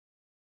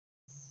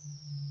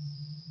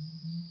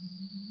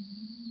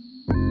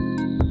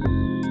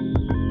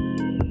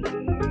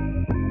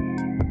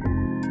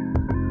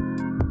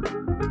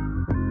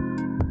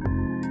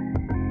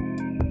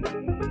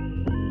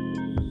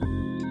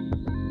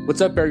What's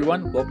up,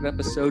 everyone? Welcome to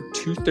episode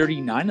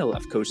 239 of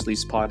Left Coast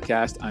Leafs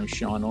podcast. I'm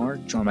Sean Orr,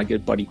 joined by my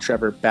good buddy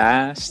Trevor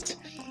Bast.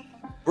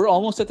 We're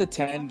almost at the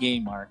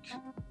 10-game mark.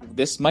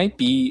 This might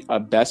be a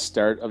best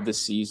start of the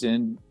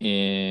season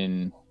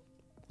in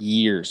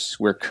years.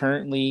 We're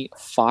currently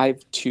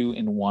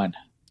 5-2-1.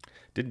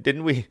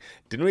 Didn't we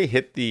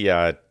hit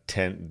the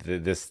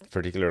this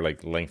particular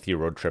lengthy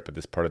road trip at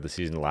this part of the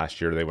season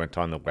last year? They went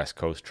on the West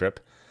Coast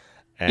trip.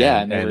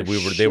 And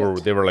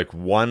they were like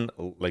one,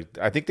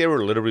 I think they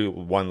were literally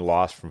one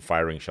loss from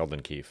firing Sheldon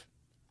Keefe.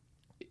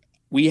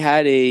 We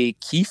had a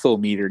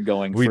Keefe-o-meter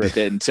going for a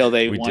bit until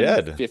they won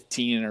did.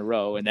 15 in a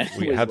row, and then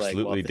we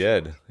absolutely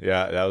did.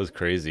 Yeah, that was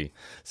crazy.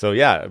 So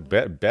yeah,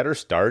 better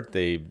start.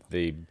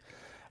 They're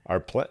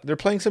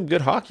playing some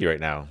good hockey right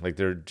now.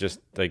 They're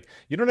just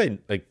you know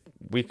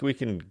what we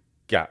can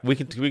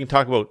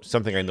talk about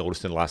something I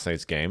noticed in last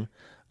night's game.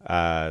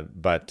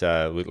 But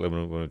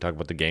when we talk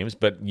about the games,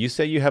 but you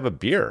say you have a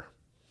beer.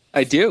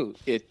 I do.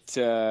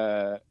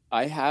 I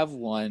have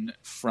one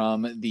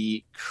from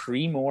the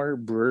Creemore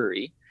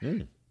Brewery,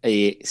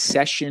 a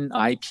session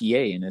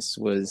IPA, and this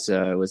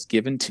was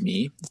given to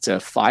me. It's a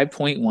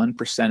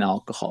 5.1%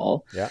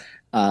 alcohol. Yeah.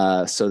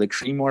 So the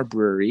Creemore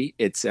Brewery,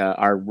 it's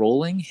our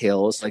rolling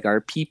hills, like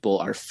our people,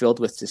 are filled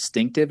with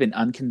distinctive and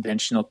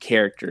unconventional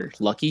character.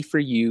 Lucky for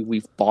you,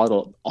 we've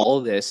bottled all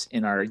of this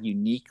in our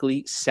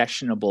uniquely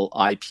sessionable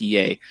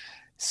IPA.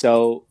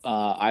 So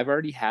I've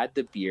already had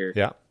the beer.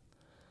 Yeah,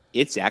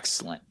 it's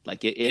excellent.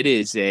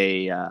 It's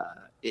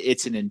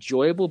an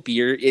enjoyable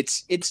beer.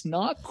 It's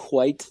not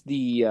quite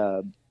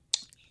the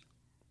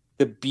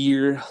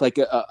beer like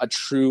a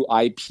true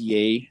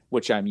IPA,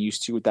 which I'm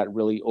used to with that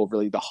really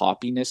overly the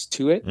hoppiness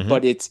to it. Mm-hmm.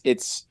 But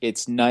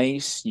it's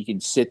nice. You can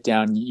sit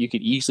down. You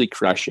could easily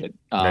crush it.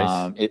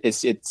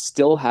 Nice. It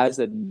still has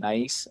a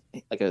nice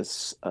a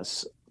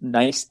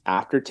nice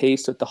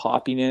aftertaste with the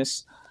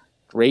hoppiness.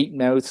 Great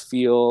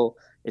mouthfeel.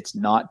 It's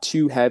not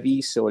too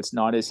heavy, so it's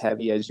not as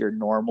heavy as your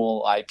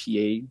normal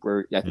IPA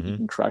where I think you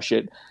can crush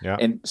it. Yeah.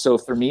 And so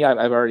for me,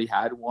 I've already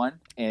had one,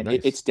 and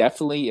nice. It's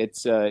definitely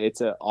it's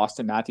a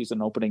Austin Matthews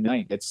on opening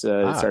night. It's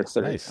our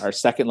third, nice. Our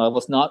second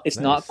level. It's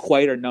not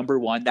quite our number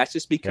one. That's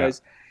just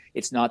because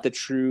it's not the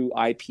true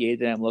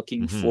IPA that I'm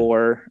looking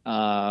for.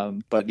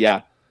 But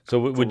yeah. So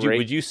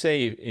would you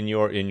say in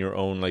your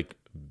own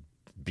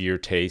beer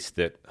taste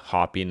that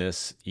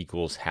hoppiness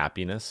equals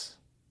happiness?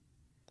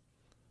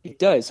 It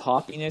does.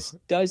 Hoppiness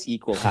does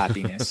equal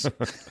happiness.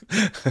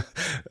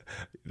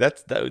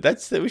 That's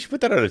we should put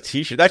that on a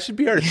t-shirt. That should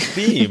be our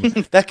theme.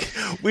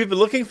 We've been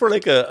looking for a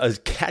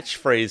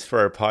catchphrase for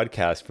our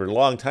podcast for a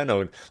long time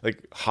now.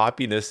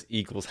 Hoppiness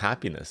equals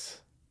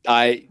happiness.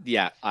 I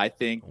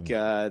think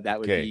that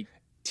would be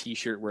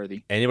t-shirt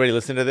worthy. Anybody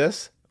listen to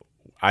this?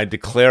 I'm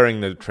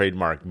declaring the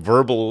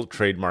verbal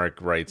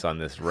trademark rights on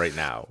this right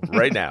now.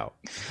 Right now.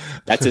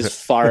 That's as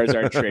far as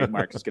our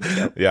trademark is going to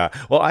go. Yeah.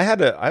 Well,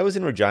 I was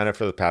in Regina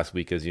for the past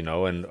week, as you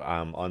know, and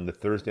on the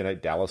Thursday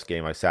night Dallas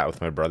game, I sat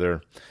with my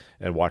brother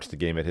and watched the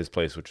game at his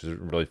place, which was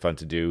really fun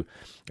to do.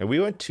 And we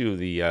went to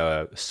the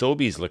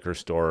Sobeys liquor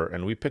store,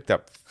 and we picked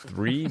up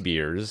 3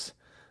 beers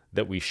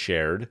that we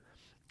shared.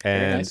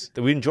 And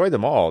we enjoyed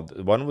them all.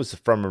 One was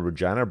from a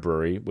Regina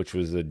brewery, which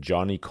was a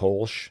Johnny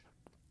Kolsch.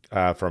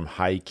 From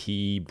High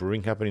Key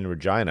Brewing Company in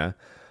Regina.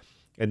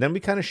 And then we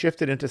kind of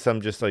shifted into some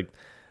just a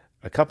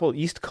couple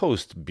East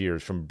Coast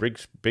beers from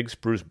Big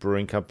Spruce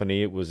Brewing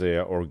Company. It was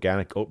a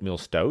organic oatmeal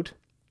stout.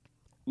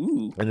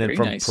 Ooh, and then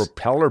from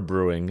Propeller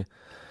Brewing,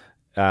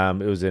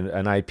 it was an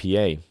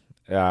IPA.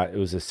 It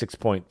was a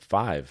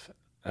 6.5.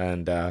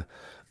 And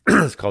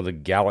it's called the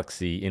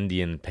Galaxy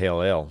Indian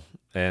Pale Ale.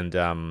 And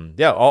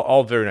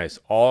all very nice.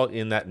 All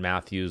in that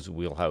Matthews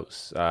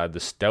wheelhouse. The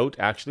stout,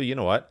 actually, you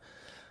know what?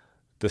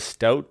 The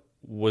stout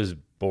was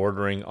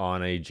bordering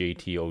on a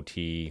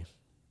JTOT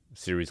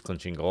series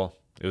clinching goal.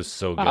 It was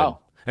so good. Wow.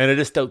 And it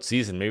is stout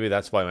season. Maybe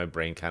that's why my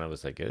brain kind of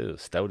was like, ew,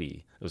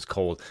 stouty. It was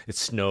cold. It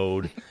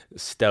snowed.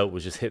 Stout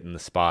was just hitting the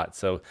spot.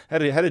 So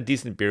had a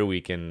decent beer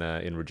week in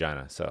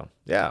Regina. So,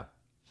 yeah.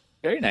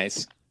 Very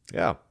nice.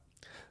 Yeah.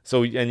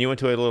 So, and you went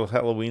to a little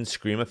Halloween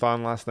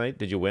Screamathon last night.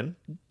 Did you win?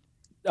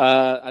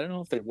 I don't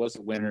know if it was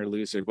a winner or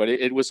loser, but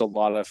it was a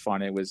lot of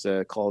fun. It was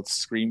called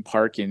Scream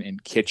Park in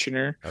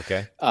Kitchener.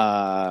 Okay.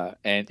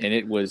 And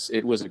it was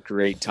a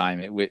great time.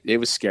 It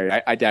was scary.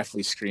 I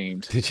definitely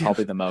screamed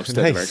probably the most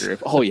nice. Of our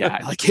group. Oh yeah,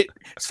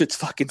 it's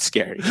fucking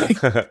scary.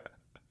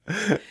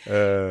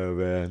 Oh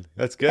man,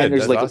 that's good. And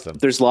there's that's awesome.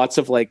 There's lots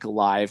of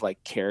live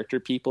character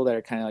people that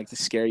are kind of to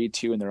scare you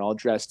too, and they're all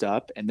dressed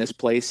up. And this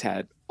place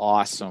had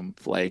awesome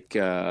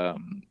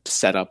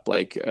set up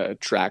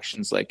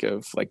attractions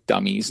of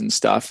dummies and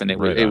stuff, and it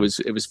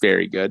was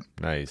very good.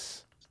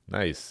 Nice.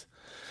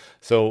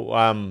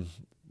 So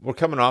we're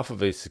coming off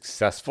of a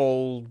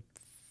successful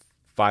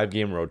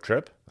 5-game road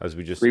trip, as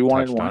we just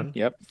 3-1-1.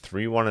 Yep,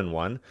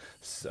 3-1-1.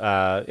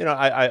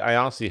 I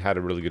honestly had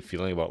a really good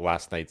feeling about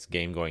last night's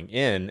game going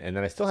in, and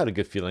then I still had a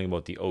good feeling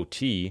about the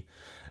OT.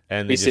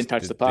 And they just didn't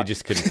touch the puck.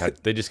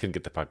 They just couldn't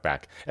get the puck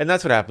back, and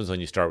that's what happens when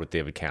you start with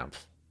David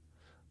Kampf.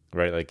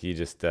 right? Like he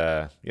just,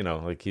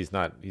 like he's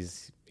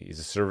a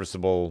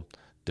serviceable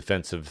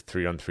defensive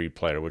 3-on-3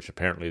 player, which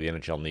apparently the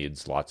NHL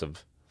needs lots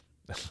of,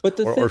 But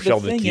or the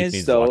Sheldon thing Keefe is,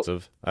 needs though, lots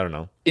of. I don't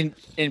know.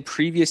 in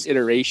previous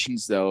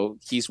iterations, though,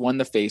 he's won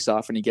the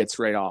faceoff and he gets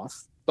right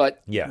off.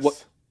 But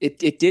Yes.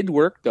 it did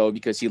work, though,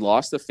 because he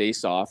lost the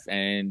faceoff,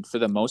 and for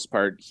the most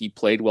part, he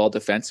played well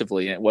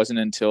defensively. And it wasn't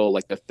until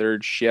like the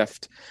third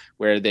shift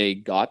where they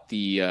got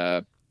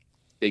they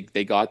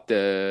got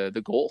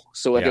the goal.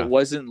 So like, Yeah. it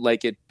wasn't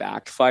like it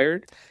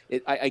backfired.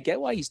 I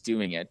get why he's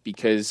doing it,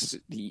 because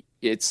he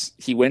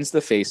wins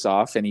the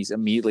face-off and he's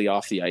immediately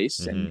off the ice,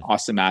 and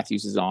Austin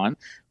Matthews is on.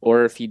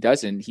 Or if he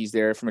doesn't, he's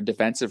there from a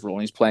defensive role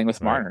and he's playing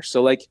with Marner.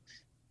 So like,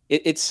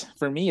 it's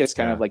for me, it's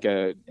kind of like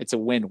it's a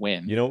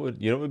win-win. You know what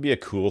would be a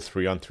cool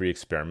 3-on-3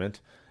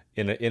 experiment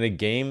in a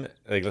game,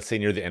 like let's say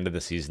near the end of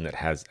the season, that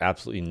has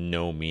absolutely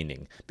no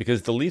meaning,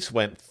 because the Leafs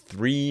went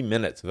 3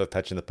 minutes without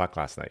touching the puck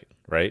last night,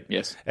 right?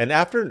 Yes. And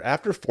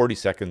after 40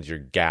 seconds, you're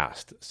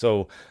gassed.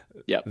 So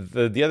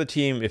the other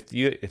team, if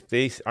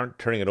they aren't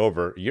turning it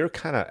over, you're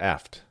kind of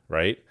effed,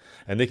 right?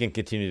 And they can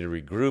continue to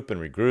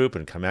regroup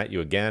and come at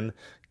you again,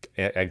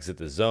 exit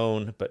the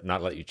zone, but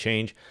not let you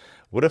change.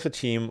 What if a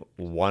team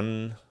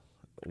won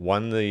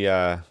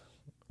the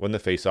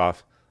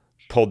face-off,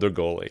 pulled their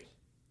goalie?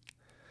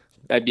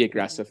 That'd be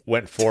aggressive.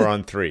 Went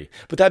 4-on-3,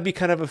 but that'd be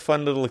kind of a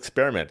fun little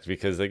experiment,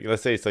 because like,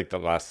 let's say it's like the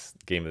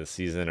last game of the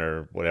season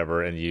or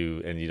whatever, and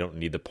you don't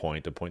need the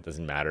point. The point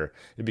doesn't matter.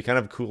 It'd be kind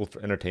of a cool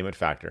entertainment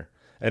factor,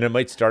 and it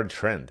might start a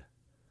trend.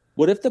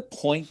 What if the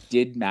point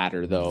did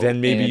matter, though? Then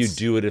maybe you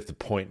do it if the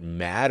point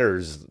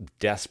matters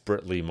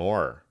desperately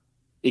more.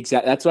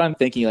 Exactly. That's what I'm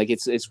thinking. Like,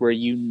 it's where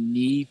you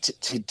need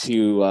to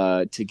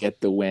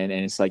get the win,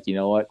 and it's like, you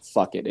know what?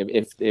 Fuck it.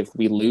 If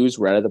we lose,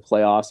 we're out of the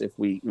playoffs. If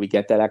we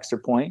get that extra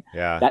point,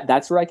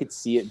 that's where I could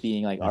see it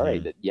being like, all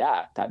right,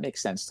 that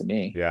makes sense to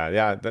me.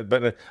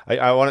 But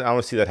I want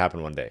to see that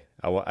happen one day.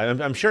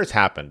 I'm sure it's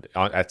happened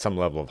at some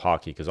level of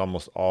hockey, because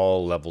almost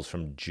all levels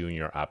from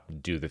junior up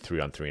do the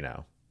 3-on-3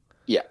 now.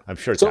 Yeah, I'm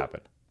sure it's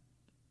happened.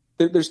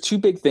 There's two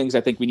big things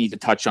I think we need to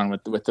touch on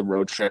with the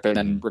road trip, and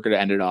then we're going to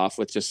end it off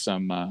with just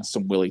some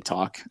Willie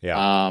talk.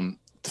 Yeah.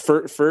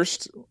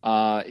 First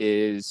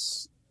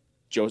is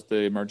the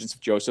emergence of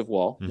Joseph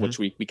Woll, which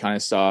we kind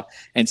of saw,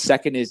 and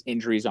second is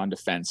injuries on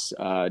defense.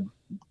 Do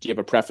you have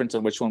a preference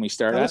on which one we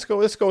start at? Let's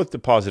go with the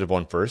positive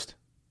one first.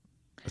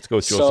 Let's go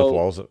with Joseph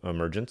Woll's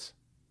emergence.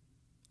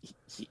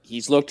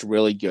 He's looked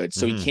really good.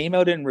 So he came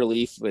out in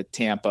relief with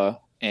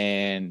Tampa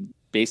and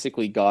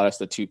basically got us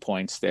the 2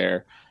 points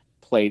there.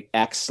 Played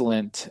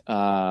excellent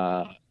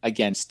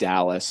against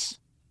Dallas.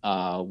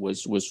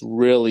 Was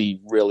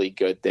really, really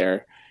good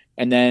there.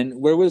 And then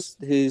where was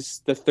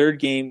the third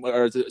game,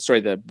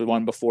 the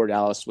one before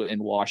Dallas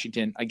in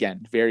Washington?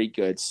 Again, very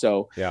good.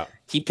 So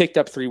he picked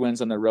up 3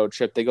 wins on the road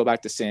trip. They go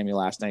back to Sammy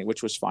last night,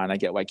 which was fine. I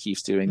get why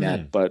Keefe's doing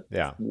that, but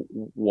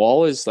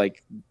Woll is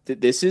like,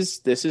 this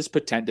is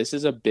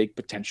a big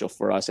potential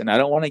for us, and I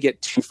don't want to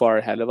get too far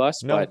ahead of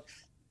us, but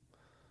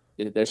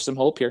there's some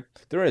hope here.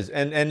 There is,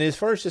 and as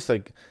far as just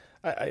like,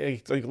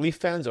 I like Leaf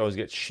fans always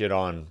get shit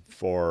on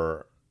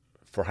for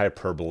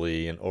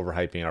hyperbole and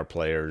overhyping our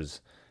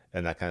players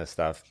and that kind of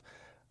stuff.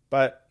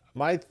 But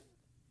my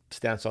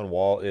stance on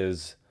Woll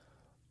is,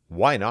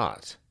 why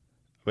not?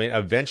 I mean,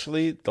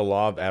 eventually the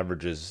law of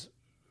averages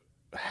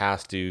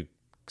has to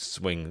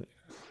swing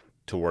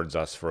towards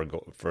us for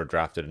a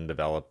drafted and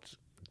developed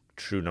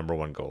true number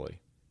one goalie.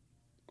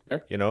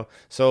 Sure. You know,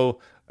 so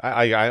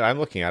I'm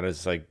looking at it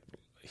as like,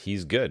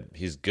 he's good.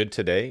 He's good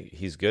today.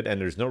 He's good, and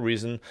there's no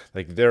reason.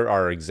 Like, there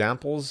are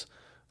examples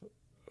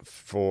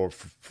for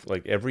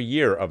like every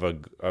year of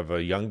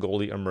a young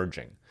goalie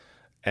emerging,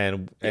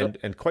 and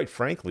quite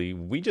frankly,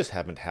 we just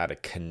haven't had a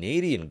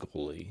Canadian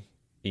goalie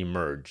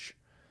emerge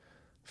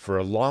for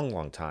a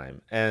long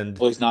time. And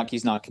he's not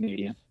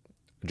Canadian.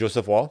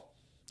 Joseph Woll.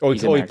 He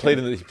played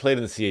in the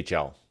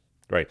CHL.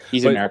 Right.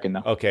 He's American,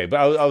 though. Okay,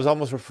 but I was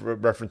almost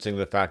referencing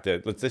the fact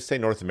that, let's just say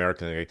North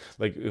American,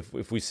 like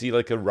if we see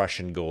like a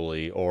Russian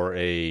goalie or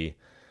a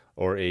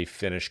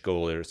Finnish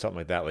goalie or something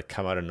like that, like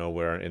come out of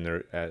nowhere in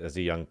there as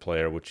a young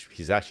player, which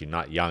he's actually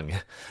not young,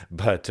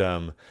 but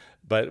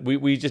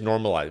we just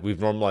we've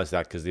normalized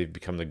that because they've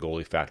become the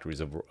goalie factories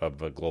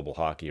of global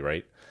hockey,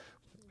 right?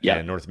 Yeah.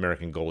 And North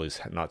American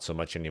goalies not so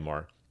much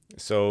anymore.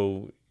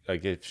 So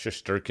like if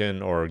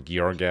Shesterkin or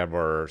Georgiev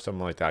or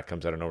something like that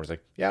comes out of nowhere, it's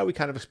like, yeah, we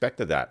kind of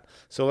expected that.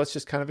 So let's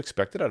just kind of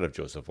expect it out of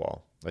Joseph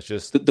Woll. Let's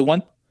just the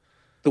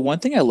one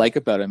thing I like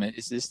about him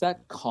is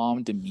that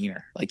calm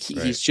demeanor. Like he's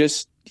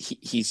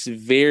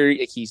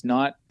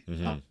not.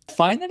 I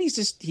find that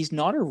he's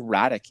not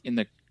erratic in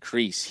the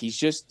crease.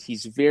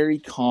 He's very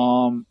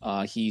calm.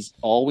 He's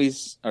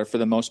always, or for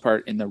the most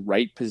part, in the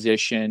right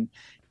position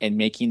and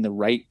making the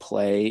right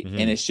play.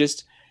 And it's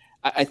just,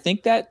 I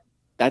think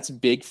that's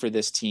big for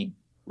this team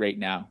right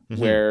now,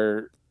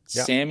 where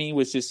Sammy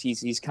was just,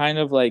 he's kind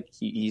of like,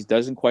 he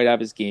doesn't quite have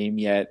his game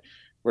yet,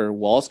 where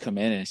Woll's come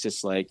in and it's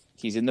just like,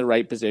 he's in the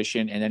right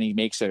position and then he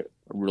makes a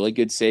really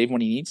good save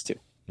when he needs to.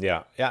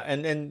 Yeah, yeah,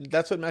 and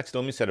that's what Max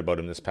Domi said about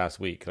him this past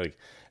week. Like,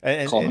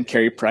 Call him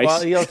Carey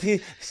Price. well,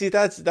 see,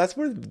 that's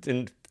where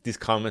these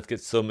comments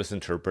get so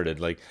misinterpreted.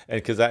 Like, and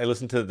because I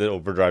listened to the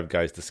Overdrive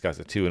guys discuss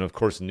it too, and of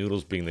course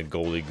Noodles being the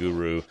goalie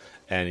guru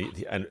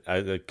and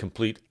a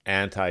complete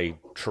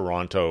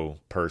anti-Toronto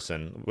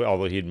person,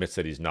 although he admits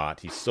that he's not,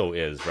 he so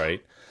is,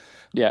 right?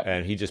 Yeah,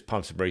 And he just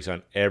pumps the brakes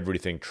on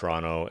everything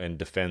Toronto and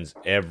defends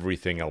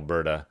everything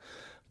Alberta,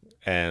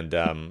 and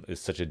is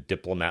such a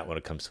diplomat when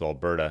it comes to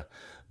Alberta.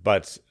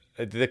 But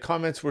the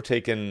comments were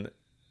taken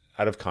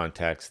out of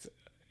context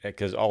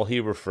because all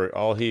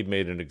he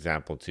made an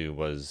example to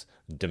was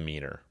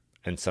demeanor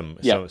and some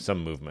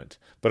movement.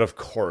 But of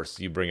course,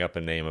 you bring up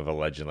a name of a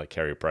legend like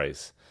Carey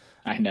Price.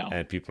 I know.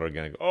 And people are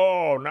going to go,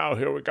 oh, now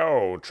here we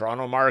go,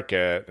 Toronto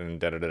market, and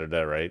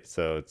da-da-da-da-da, right?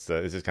 So it's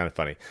just kind of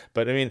funny.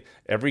 But, I mean,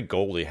 every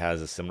goalie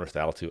has a similar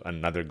style to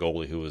another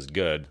goalie who is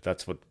good.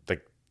 That's what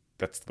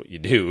you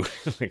do.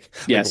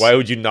 Yes. Why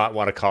would you not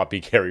want to copy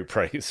Carey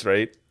Price,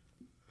 right?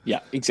 Yeah,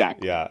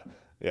 exactly.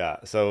 Yeah.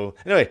 So,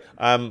 anyway,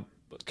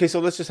 okay, so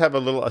let's just have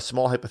a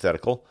small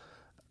hypothetical.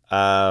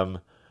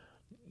 Will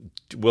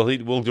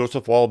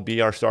Joseph Woll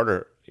be our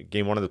starter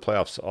game one of the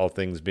playoffs, all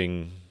things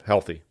being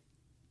healthy?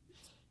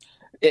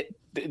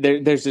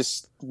 There's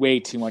just way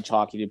too much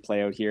hockey to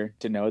play out here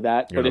to know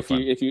that. But if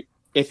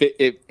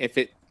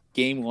it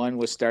game one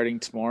was starting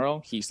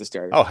tomorrow, he's the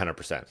starter. Oh,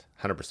 100%.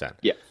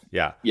 Yeah.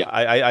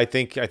 I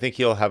think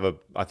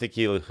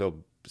he'll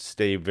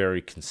stay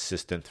very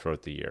consistent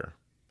throughout the year,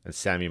 and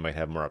Sammy might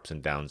have more ups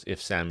and downs if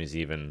Sammy's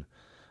even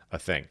a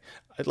thing.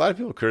 A lot of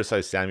people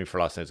criticize Sammy for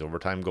last night's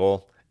overtime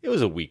goal. It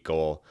was a weak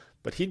goal,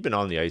 but he'd been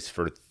on the ice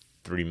for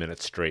 3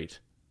 minutes straight,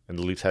 and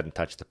the Leafs hadn't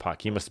touched the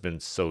puck. He must have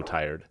been so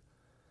tired.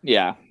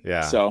 Yeah.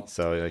 So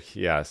anyway,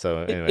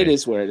 it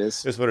is what it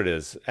is. It's what it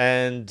is.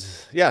 And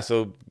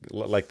so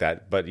like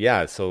that. But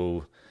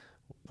so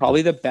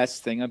probably the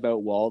best thing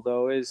about Woll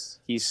though is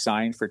he's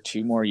signed for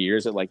 2 more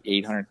years at like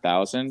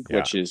 800,000,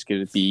 which is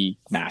going to be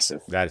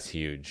massive. That's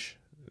huge.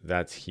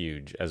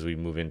 As we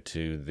move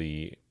into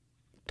the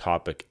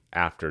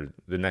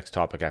next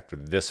topic after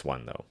this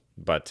one though.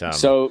 But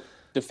so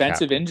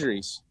defensive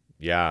injuries.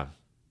 Yeah.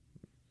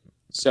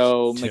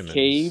 So Timmins.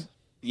 McCabe.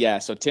 Yeah,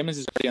 so Timmins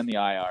is already on the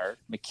IR.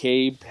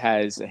 McCabe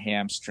has a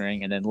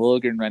hamstring, and then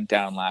Liljegren went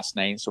down last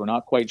night, so we're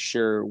not quite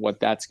sure what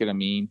that's going to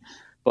mean.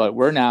 But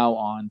we're now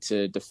on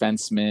to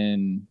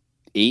defensemen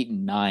 8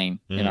 and 9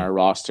 in our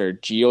roster.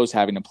 Gio's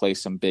having to play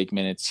some big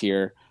minutes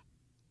here.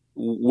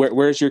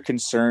 Where's your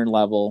concern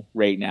level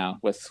right now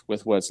with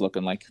what it's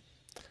looking like?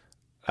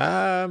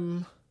 I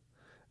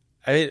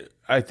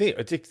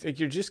think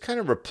you're just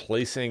kind of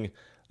replacing.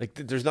 Like,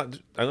 there's not.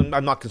 I'm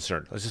not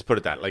concerned. Let's just put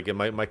it that. Like,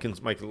 my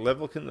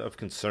level of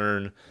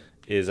concern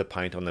is a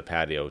pint on the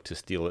patio, to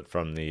steal it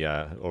from the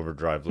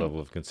Overdrive level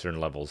of concern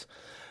levels,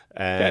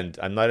 and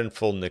I'm not in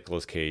full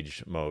Nicolas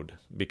Cage mode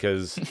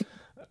because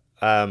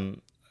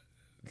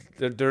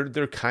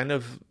they're kind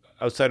of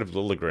outside of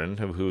Liljegren,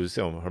 who's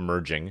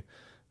emerging.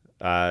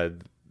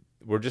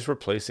 We're just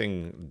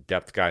replacing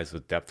depth guys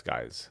with depth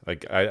guys.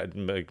 Like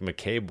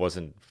McCabe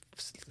wasn't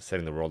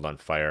setting the world on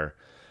fire.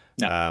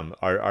 No.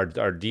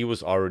 Our D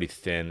was already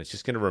thin. It's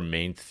just going to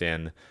remain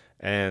thin.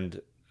 And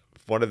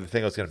one of the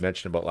things I was going to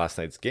mention about last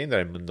night's game that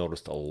I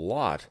noticed a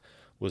lot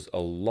was a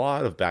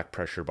lot of back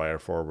pressure by our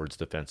forwards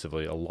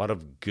defensively, a lot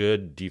of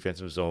good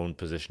defensive zone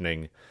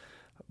positioning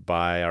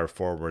by our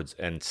forwards,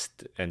 and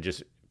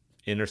just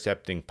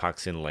intercepting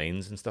pucks in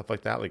lanes and stuff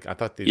like that. Like, I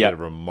thought they did a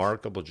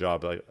remarkable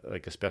job,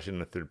 like especially in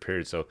the third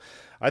period. So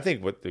I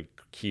think what the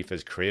Keefe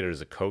has created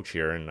as a coach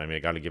here, and I mean, I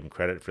got to give him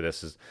credit for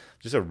this, is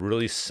just a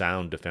really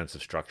sound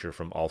defensive structure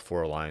from all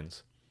 4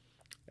 lines.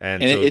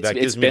 And so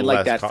it's been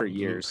like that for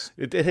years.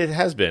 It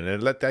has been,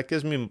 and that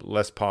gives me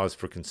less pause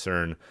for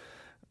concern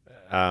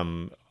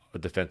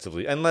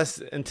defensively,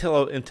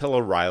 until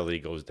a Riley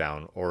goes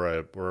down or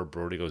a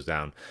Brody goes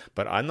down.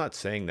 But I'm not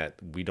saying that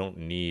we don't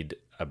need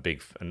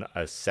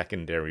a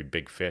secondary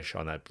big fish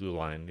on that blue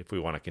line if we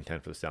want to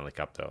contend for the Stanley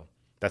Cup, though.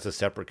 That's a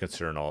separate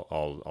concern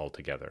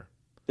altogether.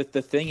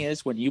 The thing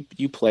is, when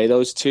you play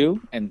those two,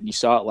 and you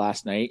saw it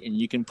last night, and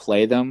you can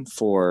play them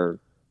for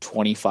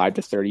 25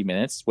 to 30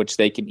 minutes, which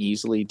they can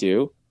easily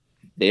do,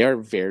 they are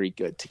very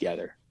good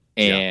together.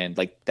 And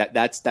like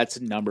that's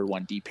a number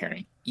 1 D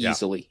pairing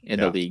easily in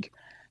the league.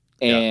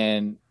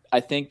 And I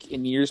think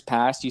in years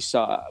past, you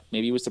saw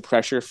maybe it was the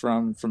pressure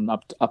from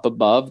up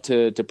above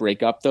to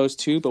break up those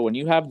two. But when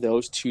you have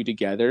those two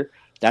together,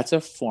 that's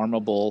a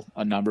formidable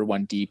number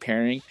 1 D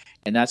pairing.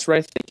 And that's where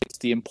I think it's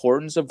the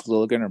importance of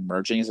Liljegren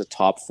emerging as a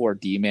top 4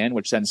 D man,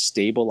 which then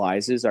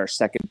stabilizes our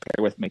second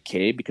pair with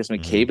McCabe, because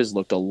McCabe has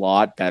looked a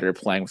lot better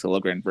playing with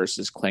Liljegren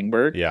versus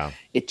Klingberg. Yeah,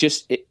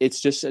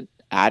 it's just an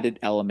added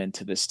element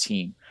to this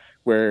team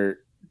where,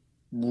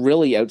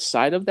 really,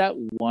 outside of that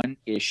one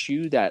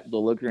issue that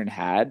Liljegren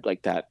had,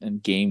 like that in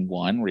game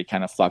 1 where he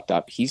kind of fucked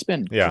up, he's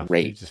been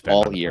great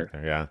all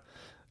year.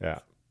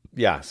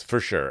 Yeah, for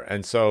sure.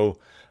 And so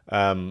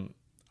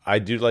I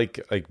do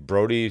like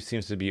Brody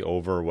seems to be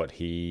over what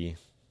he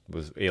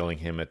was ailing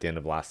him at the end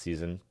of last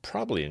season.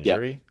 Probably Yep.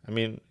 injury. I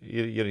mean,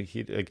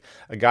 he like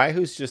a guy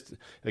who's just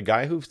a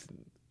guy whose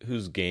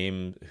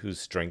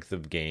strength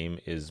of game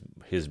is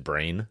his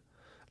brain,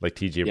 like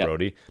TJ Yep.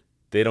 Brody.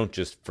 They don't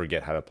just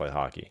forget how to play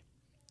hockey.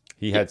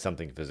 He Yep. had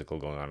something physical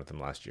going on with him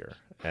last year,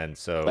 and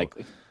so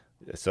Likely.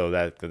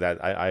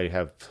 I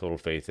have total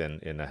faith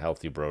in a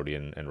healthy Brody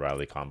and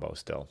Riley combo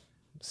still.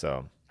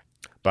 So,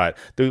 but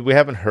we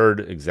haven't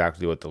heard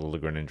exactly what the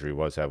Liljegren injury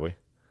was, have we?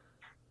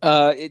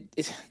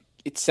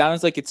 It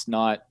sounds like it's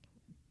not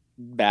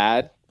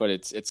bad, but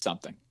it's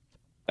something.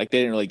 Like they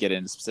didn't really get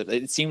into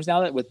specific. It seems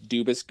now that with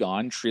Dubas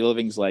gone, Tree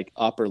Living's like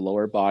upper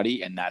lower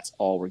body, and that's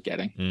all we're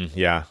getting.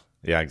 Yeah,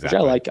 exactly.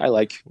 Which I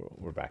like.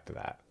 We're back to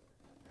that.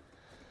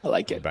 I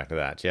like We're it. back to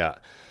that.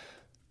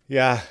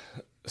 Yeah.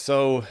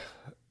 So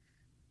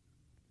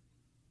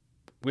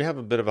we have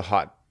a bit of a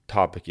hot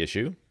topic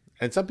issue,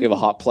 and some people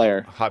We have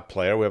a hot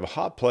player. We have a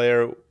hot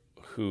player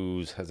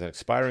who has an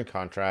expiring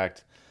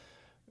contract.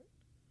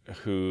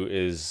 Who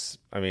is?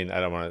 I mean, I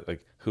don't want to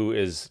who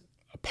is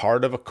a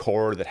part of a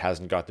core that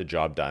hasn't got the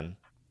job done.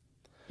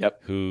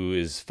 Yep. Who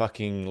is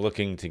fucking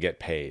looking to get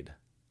paid,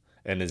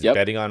 and is Yep.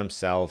 betting on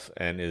himself,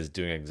 and is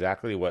doing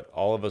exactly what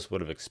all of us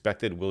would have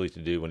expected Willie to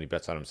do when he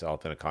bets on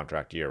himself in a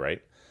contract year,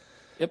 right?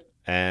 Yep.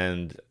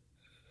 And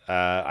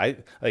I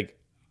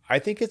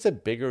think it's a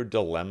bigger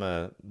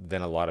dilemma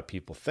than a lot of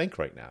people think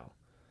right now.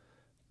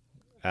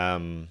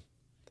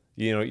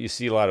 You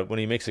see a lot of when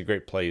he makes a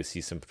great play, you see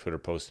some Twitter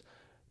posts,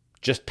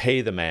 just pay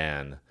the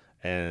man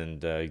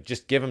and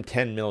just give him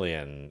 10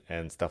 million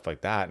and stuff like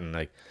that. And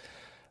I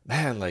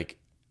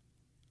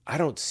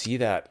don't see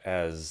that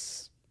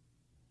as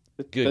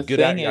good.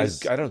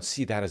 I don't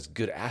see that as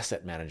good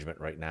asset management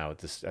right now at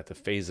the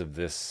phase of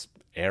this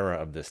era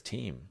of this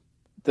team.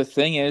 The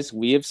thing is,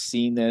 we have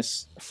seen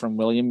this from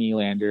William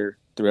Nylander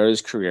throughout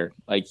his career.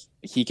 Like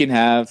he can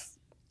have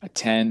a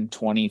 10,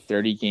 20,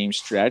 30 game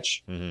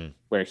stretch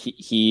where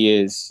he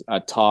is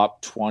a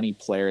top 20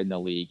 player in the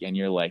league. And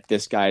you're like,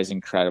 this guy is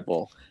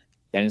incredible.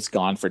 Then it's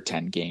gone for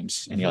 10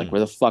 games. And you're like,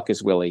 where the fuck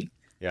is Willie?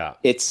 Yeah.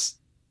 It's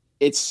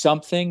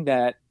something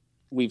that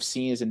we've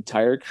seen his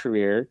entire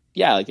career.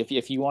 Yeah. Like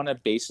if you want to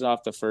base it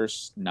off the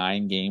first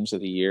 9 games of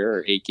the year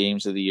or 8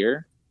 games of the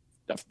year,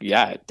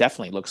 yeah, it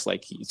definitely looks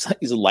like he's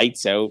a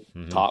lights out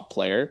top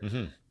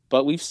player.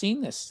 But we've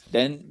seen this.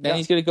 Then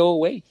he's going to go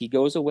away. He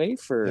goes away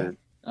for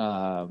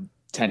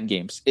 10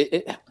 games.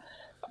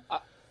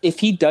 If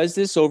he does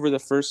this over the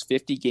first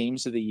 50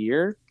 games of the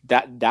year,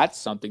 that's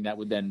something that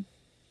would then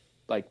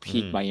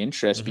pique my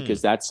interest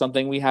because that's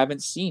something we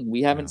haven't seen.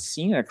 We haven't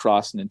seen it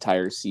across an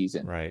entire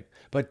season. Right.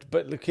 But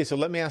okay, so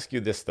let me ask you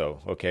this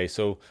though. Okay,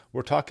 so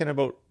we're talking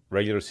about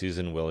regular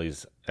season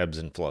Willie's ebbs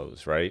and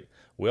flows, right?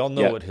 We all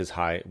know what his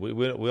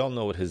we all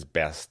know what his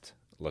best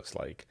looks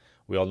like.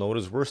 We all know what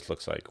his worst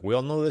looks like. We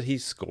all know that he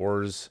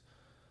scores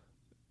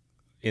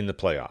in the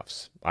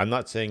playoffs. I'm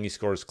not saying he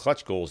scores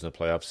clutch goals in the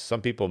playoffs. Some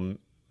people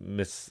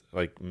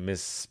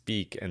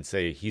misspeak and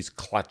say he's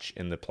clutch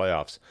in the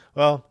playoffs.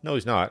 Well, no,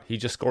 he's not. He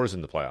just scores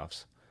in the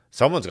playoffs.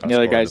 Someone's got to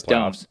score in the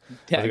playoffs.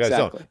 Yeah,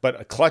 exactly. But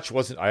a clutch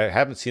wasn't. I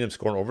haven't seen him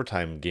score an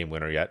overtime game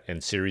winner yet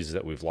in series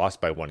that we've lost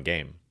by 1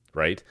 game.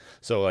 Right.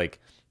 So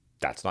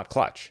that's not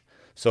clutch.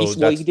 So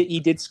he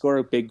did score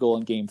a big goal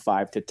in Game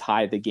 5 to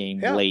tie the game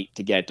late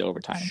to get to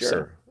overtime. Sure.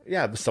 So.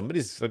 Yeah, but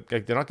somebody's they're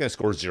not going to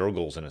score 0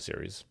 goals in a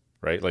series,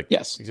 right?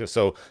 Yes.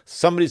 So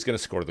somebody's going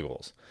to score the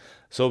goals.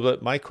 So,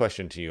 my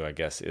question to you, I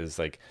guess, is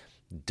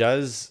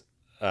does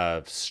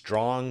a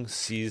strong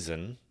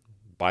season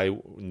by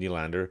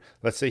Nylander,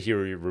 let's say he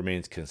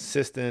remains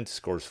consistent,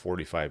 scores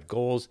 45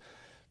 goals,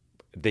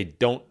 they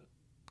don't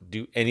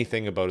do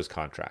anything about his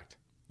contract,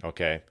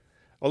 okay?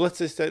 Well, let's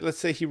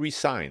say he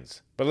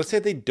resigns, but let's say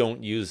they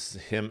don't use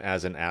him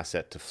as an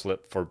asset to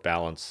flip for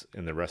balance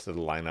in the rest of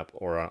the lineup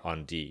or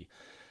on D.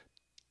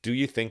 Do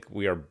you think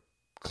we are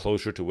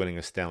closer to winning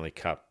a Stanley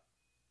Cup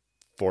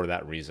for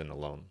that reason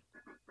alone?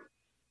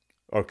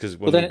 Or because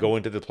when we go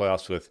into the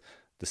playoffs with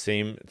the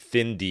same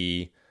thin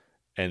D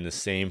and the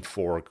same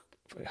 4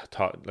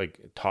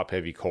 top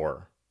heavy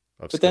core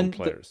of skilled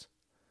players.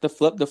 The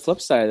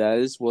flip side of that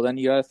is, well, then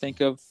you got to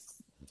think of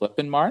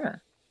flipping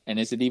Marner, and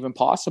is it even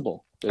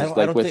possible? I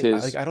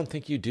don't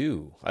think you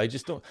do. I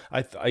just don't.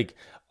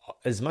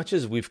 As much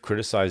as we've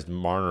criticized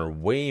Marner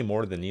way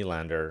more than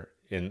Nylander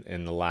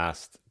in the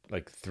last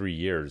 3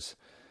 years,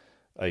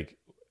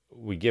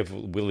 we give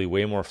Willie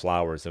way more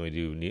flowers than we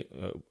do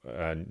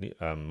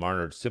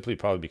Marner, simply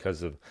probably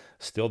because of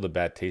still the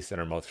bad taste in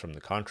our mouth from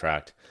the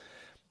contract.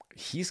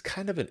 He's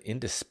kind of an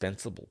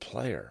indispensable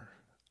player.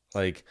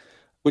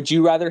 Would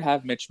you rather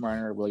have Mitch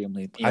Marner or William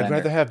Nylander? I'd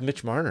rather have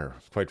Mitch Marner,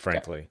 quite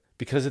frankly,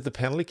 because of the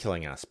penalty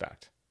killing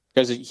aspect.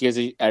 Because he has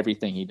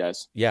everything he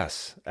does.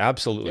 Yes,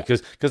 absolutely.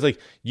 Because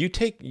you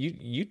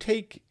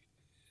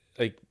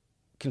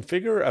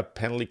configure a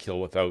penalty kill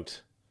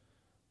without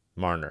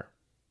Marner.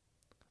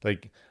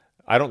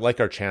 I don't like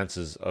our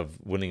chances of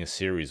winning a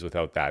series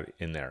without that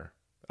in there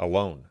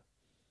alone.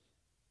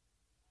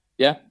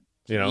 Yeah.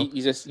 He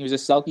was a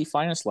Selke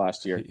finalist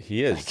last year.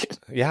 He is.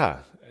 Yeah.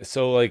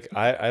 So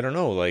I don't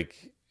know.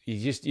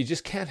 you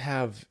just can't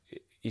have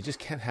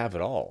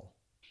it all,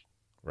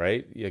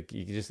 right? You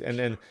just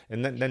then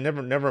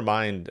never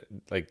mind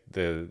like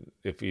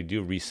if you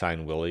do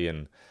re-sign Willie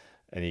and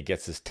he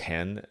gets his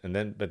 10,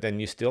 but then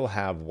you still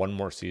have one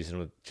more season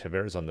with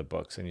Tavares on the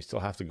books, and you still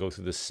have to go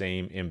through the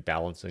same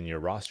imbalance in your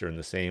roster and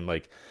the same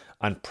like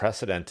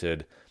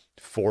unprecedented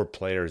 4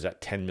 players at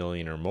 10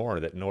 million or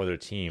more that no other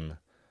team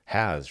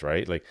has,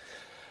 right? Like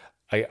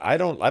I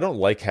don't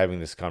like having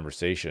this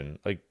conversation.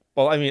 Like,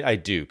 well, I mean, I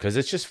do, because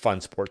it's just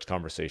fun sports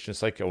conversation.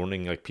 It's like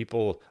owning, like,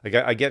 people, like,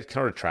 I get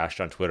kind of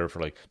trashed on Twitter for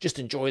like, just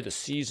enjoy the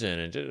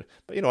season,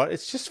 but you know what?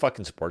 It's just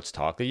fucking sports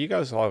talk. Like, you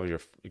guys all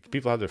have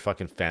people have their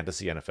fucking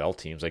fantasy NFL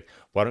teams. Like,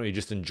 why don't you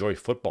just enjoy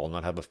football and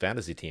not have a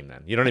fantasy team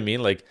then? You know what I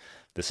mean? Like,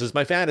 this is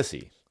my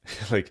fantasy.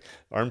 Like,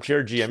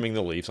 armchair GMing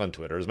the Leafs on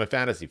Twitter is my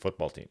fantasy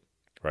football team,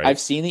 right? I've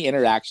seen the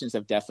interactions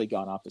have definitely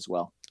gone up as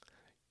well.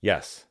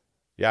 Yes.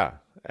 Yeah.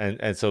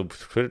 And so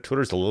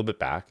Twitter's a little bit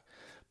back.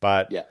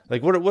 But yeah,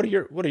 like, what are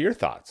your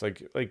thoughts?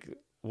 Like,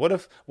 what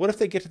if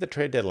they get to the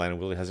trade deadline and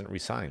Willie hasn't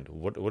re-signed?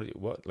 What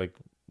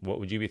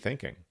would you be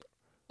thinking?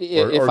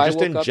 Or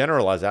just in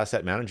general as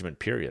asset management,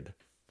 period.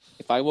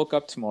 If I woke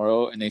up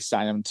tomorrow and they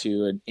sign him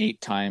to an 8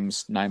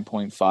 times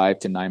 9.5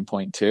 to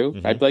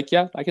 9.2, I'd be like,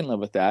 yeah, I can live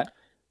with that.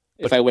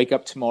 If I wake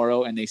up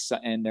tomorrow and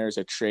there's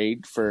a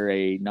trade for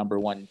a number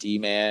 1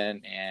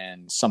 D-man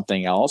and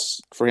something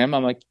else for him,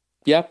 I'm like,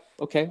 yeah,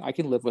 okay, I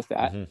can live with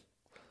that. Mm-hmm.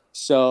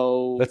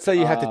 So let's say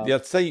you had to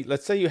let's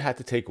say you had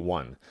to take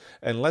one,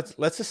 and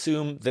let's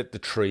assume that the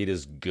trade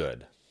is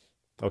good.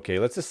 Okay,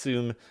 let's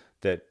assume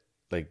that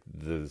like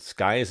the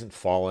sky isn't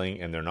falling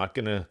and they're not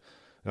gonna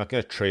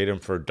trade him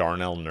for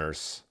Darnell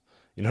Nurse.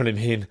 You know what I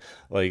mean?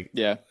 Like,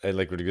 yeah, and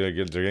like they're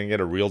gonna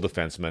get a real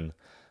defenseman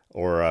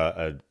or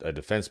a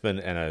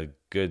defenseman and a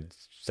good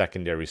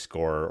secondary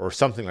scorer or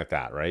something like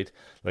that, right?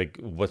 Like,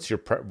 what's your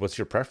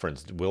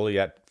preference? Willie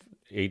at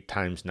 8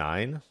 times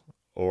 9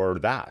 or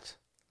that?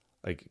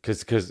 Like,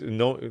 because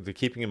they're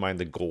keeping in mind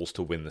the goals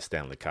to win the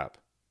Stanley Cup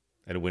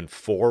and win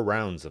 4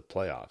 rounds of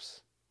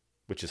playoffs,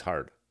 which is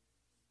hard.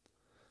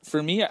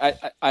 For me,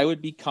 I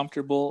would be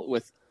comfortable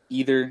with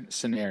either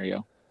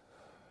scenario.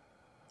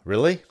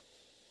 Really?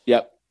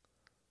 Yep.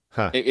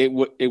 Huh. It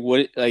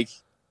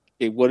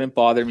wouldn't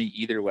bother me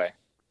either way.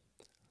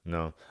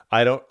 No,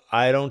 I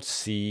don't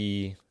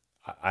see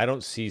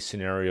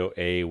scenario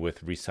A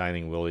with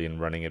re-signing Willie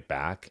and running it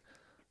back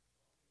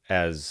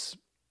as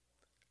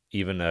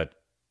even a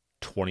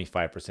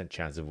 25%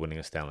 chance of winning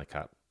a Stanley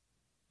Cup.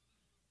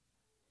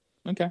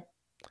 Okay.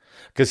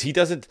 Because he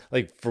doesn't,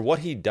 like, for what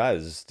he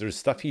does, there's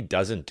stuff he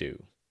doesn't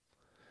do.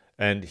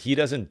 And he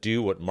doesn't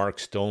do what Mark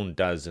Stone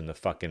does in the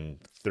fucking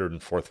 3rd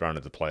and 4th round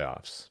of the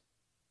playoffs.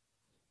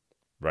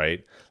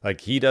 Right? Like,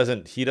 he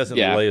doesn't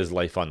lay his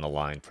life on the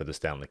line for the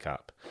Stanley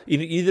Cup.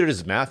 Either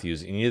does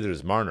Matthews and either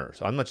does Marner.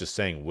 So I'm not just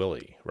saying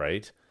Willie,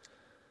 right?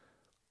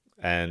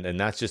 And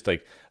that's just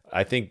like,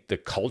 I think the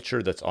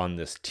culture that's on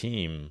this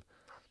team,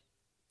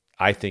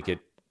 I think it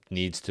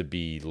needs to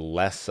be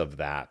less of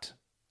that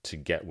to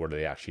get where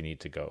they actually need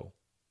to go.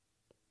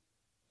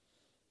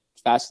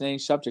 Fascinating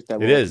subject.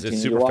 It is.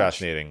 It's super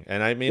fascinating.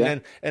 And I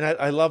mean, and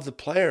I love the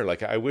player.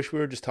 Like, I wish we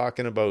were just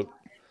talking about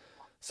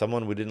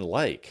someone we didn't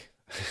like.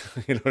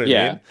 You know what I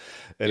mean?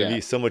 And it'd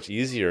be so much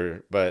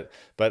easier. But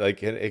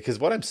like, because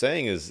what I'm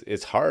saying is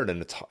it's hard,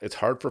 and it's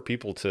hard for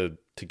people to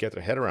get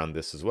their head around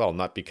this as well.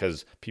 Not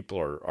because people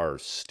are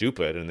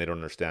stupid and they don't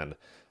understand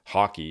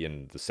hockey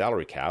and the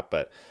salary cap,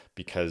 but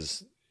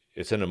because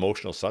it's an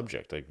emotional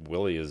subject. Like,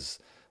 Willie is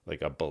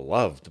like a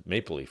beloved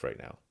Maple Leaf right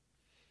now.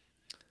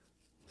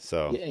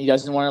 So he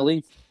doesn't want to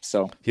leave.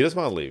 So he doesn't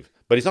want to leave,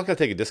 but he's not going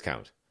to take a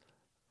discount.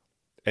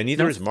 And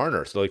neither is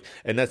Marner. So like,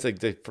 and that's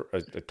like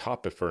a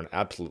topic for an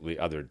absolutely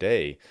other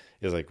day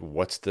is like,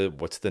 what's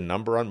the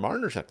number on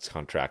Marner's next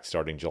contract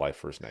starting July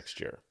 1st next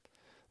year?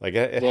 Like,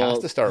 it has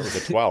to start with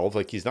a 12.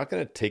 Like, he's not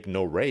going to take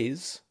no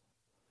raise.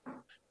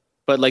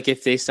 But like,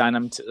 if they sign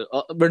him to,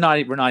 we're not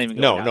even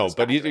going no.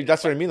 But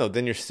that's what I mean though.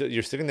 Then you're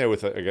sitting there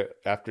with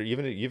after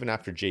even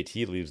after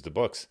JT leaves the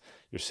books,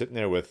 you're sitting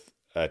there with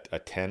a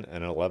 10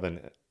 and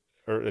 11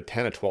 or a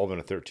 10, a 12,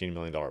 and a $13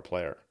 million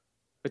player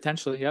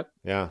potentially. Yep.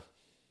 Yeah.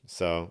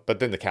 So, but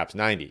then the cap's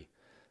 90,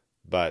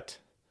 but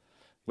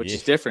which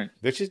is different.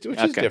 Which is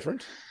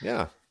different.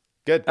 Yeah.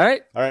 Good. All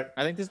right.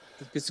 I think this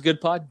is a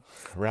good pod.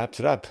 Wraps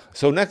it up.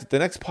 So the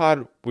next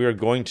pod we are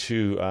going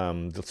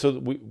to so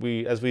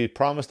we as we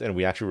promised and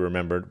we actually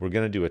remembered, we're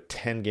going to do a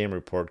 10-game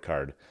report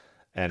card.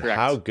 And correct.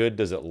 How good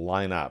does it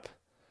line up?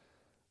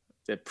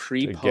 The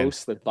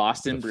pre-post with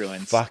Boston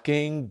Bruins.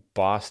 Fucking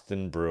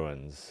Boston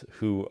Bruins,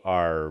 who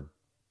are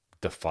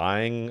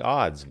defying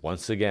odds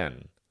once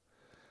again.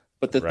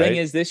 But the thing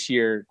is, this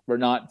year we're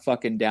not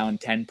fucking down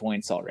 10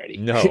 points already.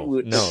 No,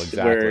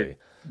 exactly.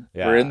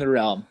 We're in the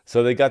realm.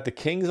 So they got the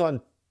Kings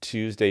on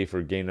Tuesday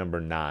for game number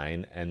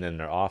 9, and then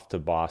they're off to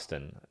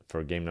Boston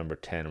for game number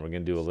 10. We're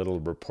going to do a little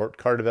report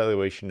card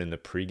evaluation in the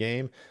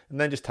pregame,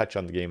 and then just touch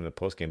on the game in the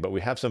postgame. But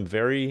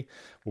we're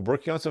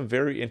working on some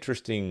very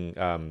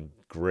interesting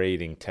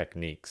grading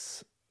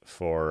techniques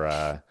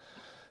for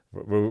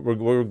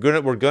We're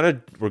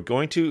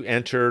going to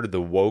enter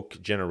the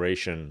woke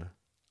generation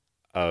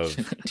of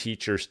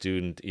teacher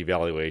student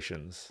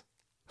evaluations.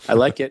 I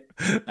like it.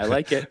 I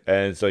like it.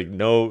 And it's like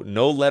no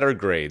letter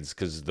grades,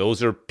 because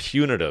those are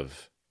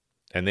punitive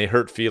and they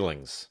hurt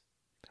feelings.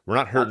 We're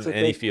not hurting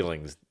any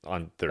feelings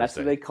on Thursday. That's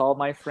what they call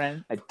my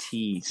friend a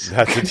tease.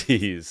 That's a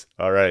tease.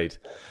 All right.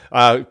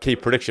 Okay,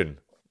 prediction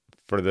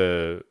for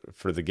the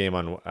game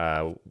on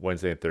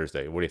Wednesday and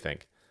Thursday. What do you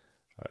think?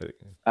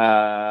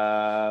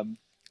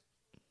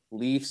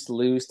 Leafs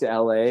lose to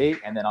LA,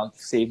 and then I'll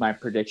save my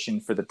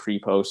prediction for the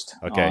pre-post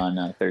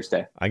on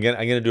Thursday. I'm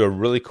gonna do a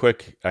really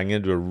quick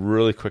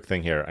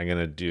thing here. I'm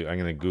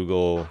gonna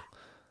Google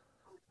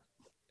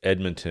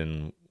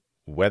Edmonton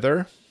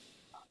weather,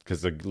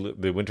 because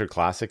the Winter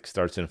Classic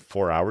starts in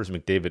 4 hours.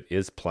 McDavid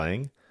is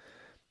playing.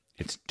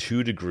 It's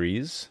 2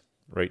 degrees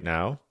right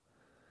now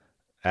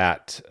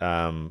at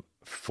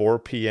 4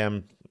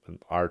 p.m.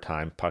 our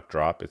time, puck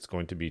drop. It's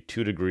going to be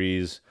 2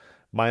 degrees,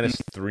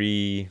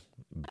 -3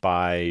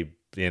 by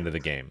the end of the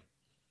game.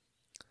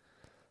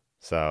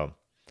 So,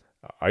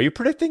 are you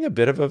predicting a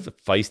bit of a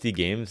feisty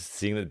game,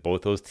 seeing that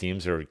both those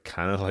teams are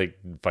kind of like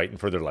fighting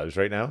for their lives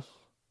right now?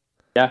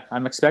 Yeah,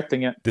 I'm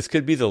expecting it. This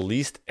could be the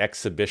least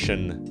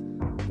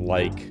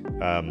exhibition-like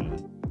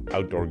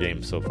outdoor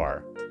game so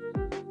far.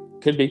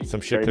 Could be. Some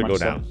shit could go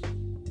down.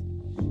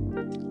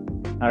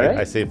 All right.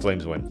 I say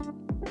Flames win.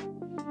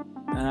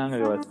 I'm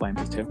going to go with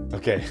Flames too.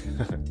 Okay.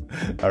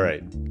 All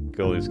right.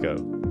 Go Leafs go.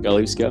 Go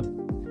Leafs go.